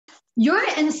You're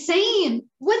insane.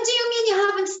 What do you mean you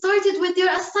haven't started with your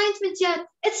assignment yet?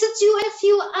 It's due in a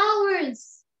few hours.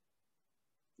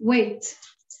 Wait,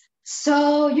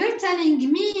 so you're telling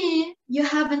me you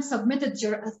haven't submitted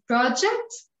your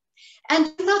project? And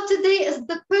you thought today is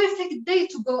the perfect day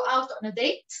to go out on a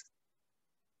date?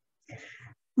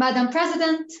 Madam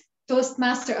President,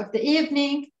 Toastmaster of the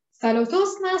evening, fellow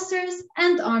Toastmasters,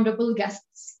 and honorable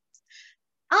guests.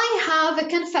 I have a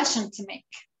confession to make.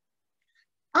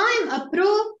 I'm a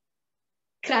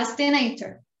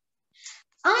procrastinator.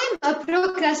 I'm a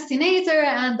procrastinator,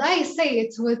 and I say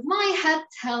it with my head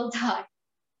held high.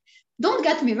 Don't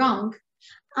get me wrong.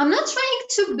 I'm not trying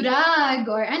to brag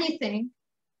or anything.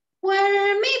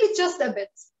 Well, maybe just a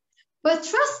bit. But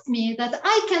trust me that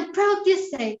I can proudly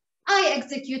say I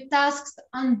execute tasks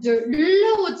under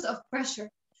loads of pressure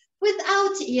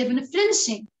without even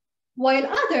flinching, while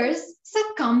others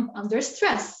succumb under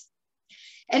stress.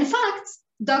 In fact,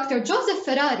 Dr. Joseph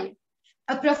Ferrari,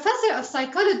 a professor of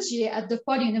psychology at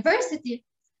DePaul University,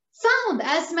 found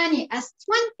as many as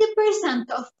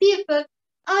 20% of people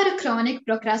are chronic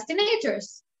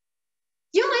procrastinators.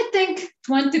 You might think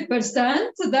 20%?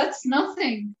 That's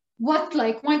nothing. What,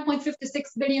 like 1.56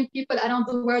 billion people around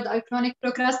the world are chronic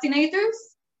procrastinators?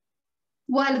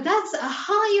 Well, that's a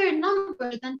higher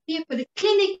number than people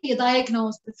clinically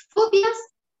diagnosed with phobias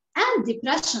and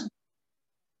depression.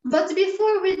 But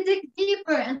before we dig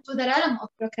deeper into the realm of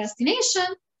procrastination,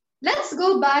 let's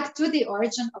go back to the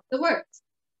origin of the word.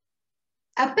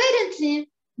 Apparently,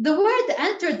 the word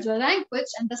entered the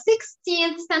language in the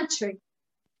 16th century,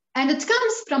 and it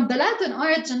comes from the Latin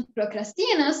origin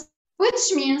procrastinus,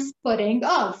 which means putting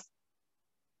off.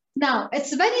 Now,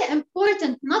 it's very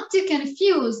important not to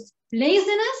confuse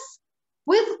laziness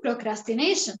with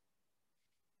procrastination.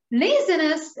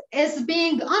 Laziness is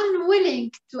being unwilling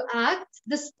to act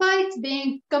despite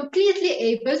being completely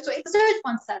able to exert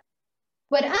oneself,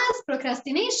 whereas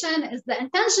procrastination is the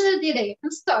intentional delay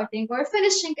in starting or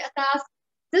finishing a task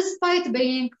despite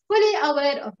being fully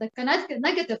aware of the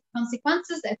negative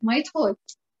consequences it might hold.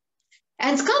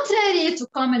 And contrary to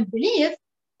common belief,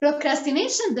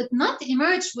 procrastination did not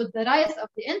emerge with the rise of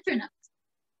the internet.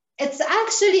 It's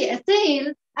actually a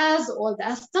tale as old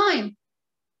as time.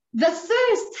 The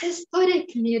first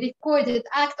historically recorded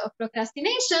act of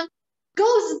procrastination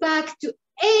goes back to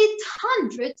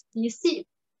 800 BC.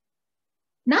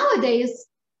 Nowadays,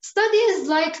 studies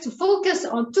like to focus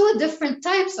on two different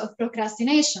types of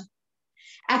procrastination: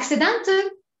 accidental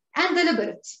and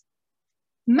deliberate.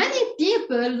 Many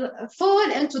people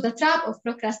fall into the trap of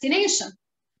procrastination.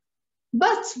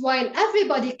 But while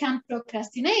everybody can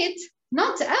procrastinate,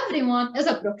 not everyone is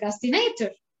a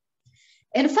procrastinator.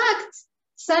 In fact,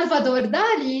 Salvador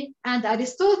Dali and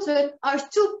Aristotle are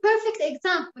two perfect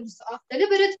examples of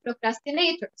deliberate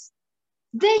procrastinators.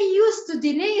 They used to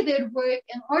delay their work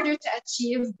in order to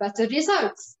achieve better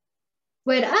results.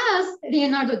 Whereas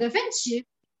Leonardo da Vinci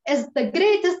is the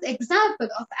greatest example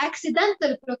of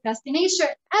accidental procrastination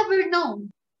ever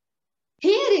known.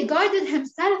 He regarded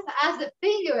himself as a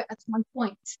failure at one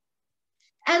point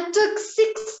and took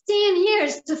 16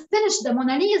 years to finish the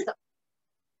Mona Lisa.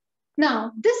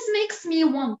 Now, this makes me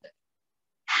wonder,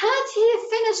 had he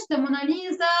finished the Mona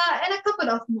Lisa in a couple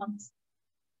of months,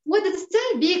 would it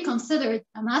still be considered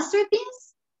a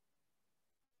masterpiece?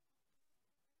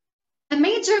 A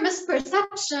major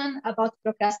misperception about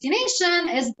procrastination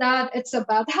is that it's a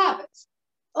bad habit,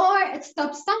 or it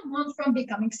stops someone from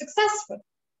becoming successful.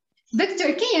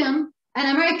 Victor Kiam,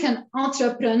 an American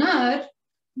entrepreneur,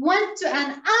 went to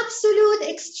an absolute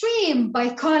extreme by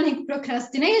calling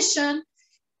procrastination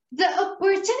the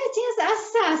opportunities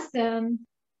assassin.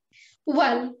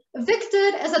 Well,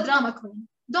 Victor is a drama queen.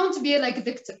 Don't be like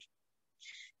Victor.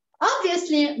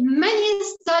 Obviously, many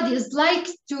studies like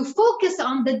to focus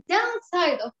on the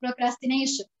downside of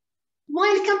procrastination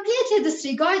while completely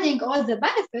disregarding all the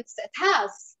benefits it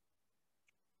has.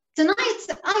 Tonight,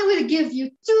 I will give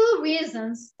you 2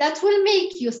 reasons that will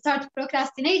make you start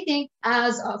procrastinating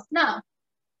as of now.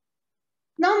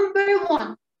 Number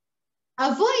 1,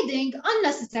 avoiding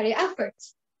unnecessary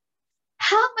efforts.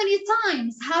 How many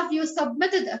times have you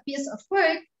submitted a piece of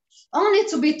work only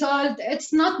to be told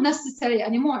it's not necessary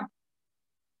anymore?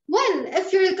 Well,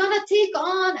 if you're gonna take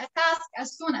on a task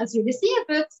as soon as you receive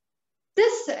it,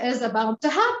 this is about to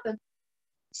happen.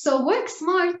 So work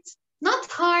smart, not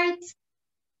hard.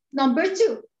 Number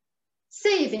 2,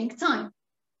 saving time.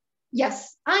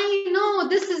 Yes, I know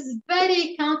this is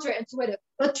very counterintuitive,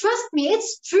 but trust me,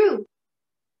 it's true.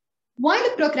 While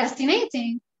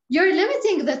procrastinating, you're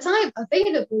limiting the time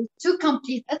available to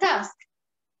complete a task.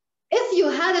 If you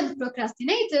hadn't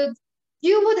procrastinated,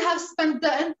 you would have spent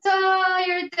the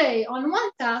entire day on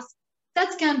one task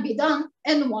that can be done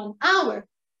in 1 hour.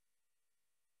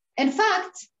 In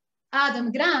fact,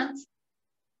 Adam Grant,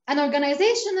 an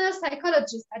organizational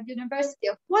psychologist at the University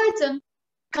of Wharton,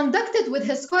 conducted with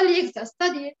his colleagues a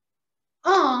study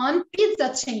on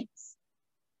pizza chains.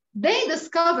 They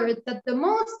discovered that the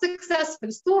most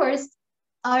successful stores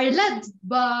are led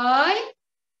by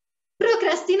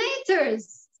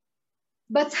procrastinators.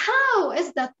 But how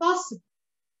is that possible?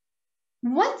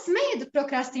 What made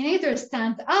procrastinators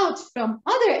stand out from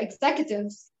other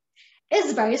executives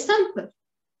is very simple.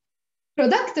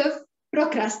 Productive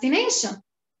procrastination.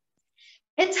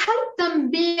 It helped them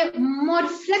be more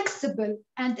flexible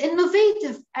and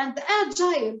innovative and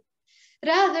agile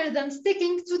rather than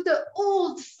sticking to the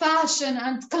old-fashioned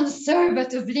and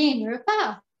conservative linear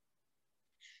path.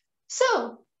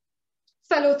 So,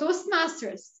 fellow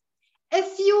Toastmasters,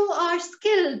 if you are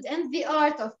skilled in the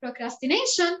art of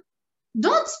procrastination,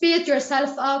 don't beat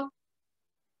yourself up.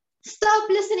 Stop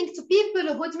listening to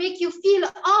people who would make you feel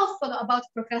awful about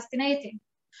procrastinating.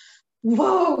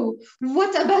 Whoa,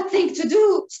 what a bad thing to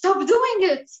do. Stop doing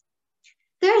it.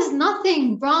 There's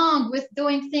nothing wrong with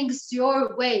doing things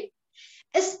your way,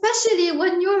 especially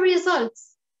when your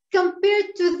results,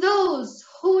 compared to those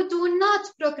who do not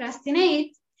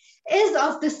procrastinate, is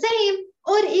of the same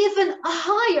or even a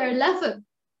higher level.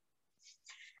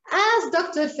 As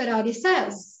Dr. Ferrari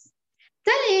says,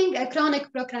 telling a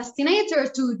chronic procrastinator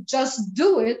to just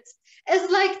do it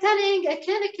is like telling a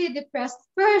clinically depressed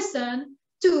person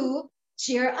to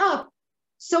cheer up.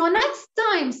 So next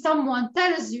time someone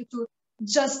tells you to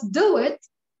just do it,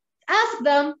 ask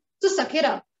them to suck it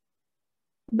up.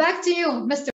 Back to you, Mr.